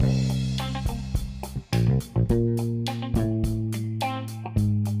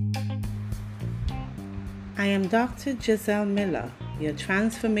Dr. Giselle Miller, your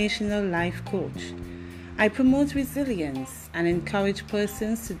transformational life coach. I promote resilience and encourage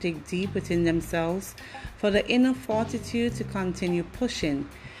persons to dig deep within themselves for the inner fortitude to continue pushing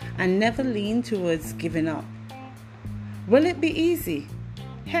and never lean towards giving up. Will it be easy?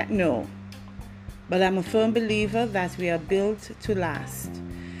 Heck no. But I'm a firm believer that we are built to last.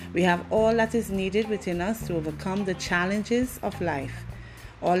 We have all that is needed within us to overcome the challenges of life.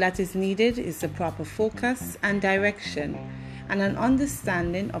 All that is needed is the proper focus and direction and an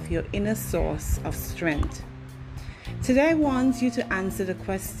understanding of your inner source of strength. Today I want you to answer the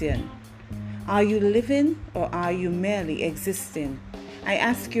question, are you living or are you merely existing? I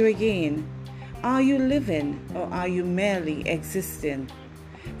ask you again, are you living or are you merely existing?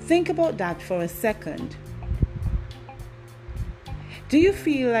 Think about that for a second. Do you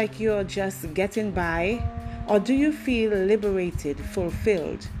feel like you're just getting by? Or do you feel liberated,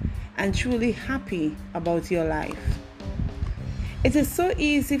 fulfilled, and truly happy about your life? It is so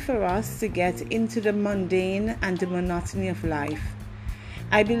easy for us to get into the mundane and the monotony of life.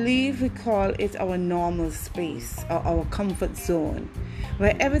 I believe we call it our normal space or our comfort zone,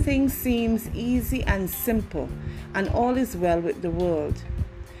 where everything seems easy and simple and all is well with the world.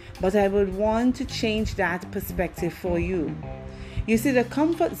 But I would want to change that perspective for you. You see, the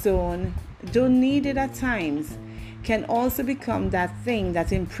comfort zone, though needed at times, can also become that thing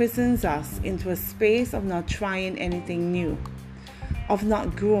that imprisons us into a space of not trying anything new, of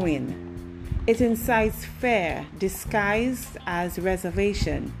not growing. It incites fear disguised as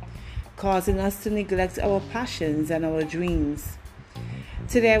reservation, causing us to neglect our passions and our dreams.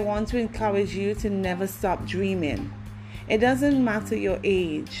 Today I want to encourage you to never stop dreaming. It doesn't matter your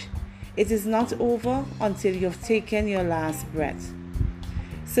age. It is not over until you've taken your last breath.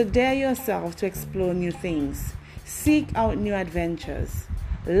 So dare yourself to explore new things. Seek out new adventures.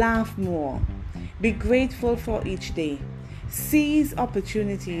 Laugh more. Be grateful for each day. Seize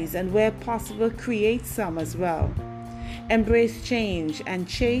opportunities and where possible, create some as well. Embrace change and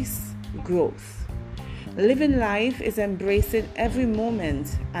chase growth. Living life is embracing every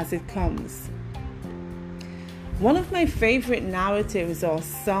moment as it comes. One of my favorite narratives or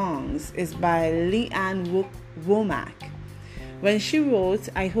songs is by Leanne Womack. When she wrote,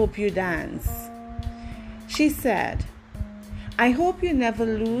 I Hope You Dance, she said, I hope you never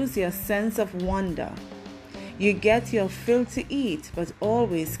lose your sense of wonder. You get your fill to eat, but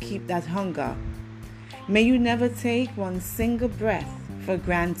always keep that hunger. May you never take one single breath for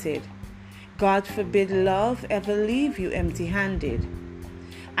granted. God forbid love ever leave you empty-handed.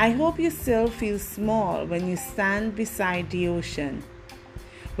 I hope you still feel small when you stand beside the ocean.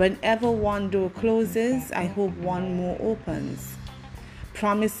 Whenever one door closes, I hope one more opens.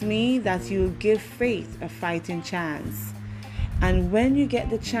 Promise me that you'll give faith a fighting chance. And when you get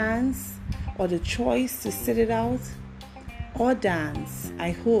the chance or the choice to sit it out or dance,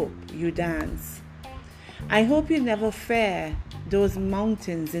 I hope you dance. I hope you never fear those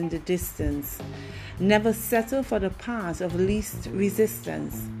mountains in the distance. Never settle for the path of least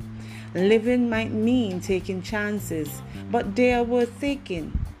resistance. Living might mean taking chances, but they are worth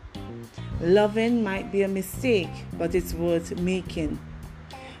taking. Loving might be a mistake, but it's worth making.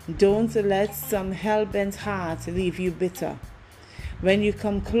 Don't let some hell-bent heart leave you bitter. When you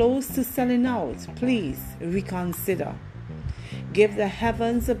come close to selling out, please reconsider. Give the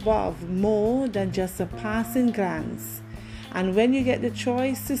heavens above more than just a passing glance. And when you get the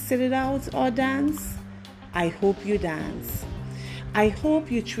choice to sit it out or dance, I hope you dance. I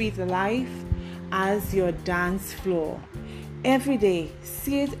hope you treat life as your dance floor. Every day,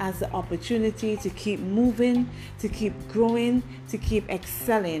 see it as the opportunity to keep moving, to keep growing, to keep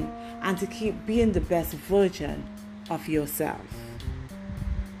excelling, and to keep being the best version of yourself.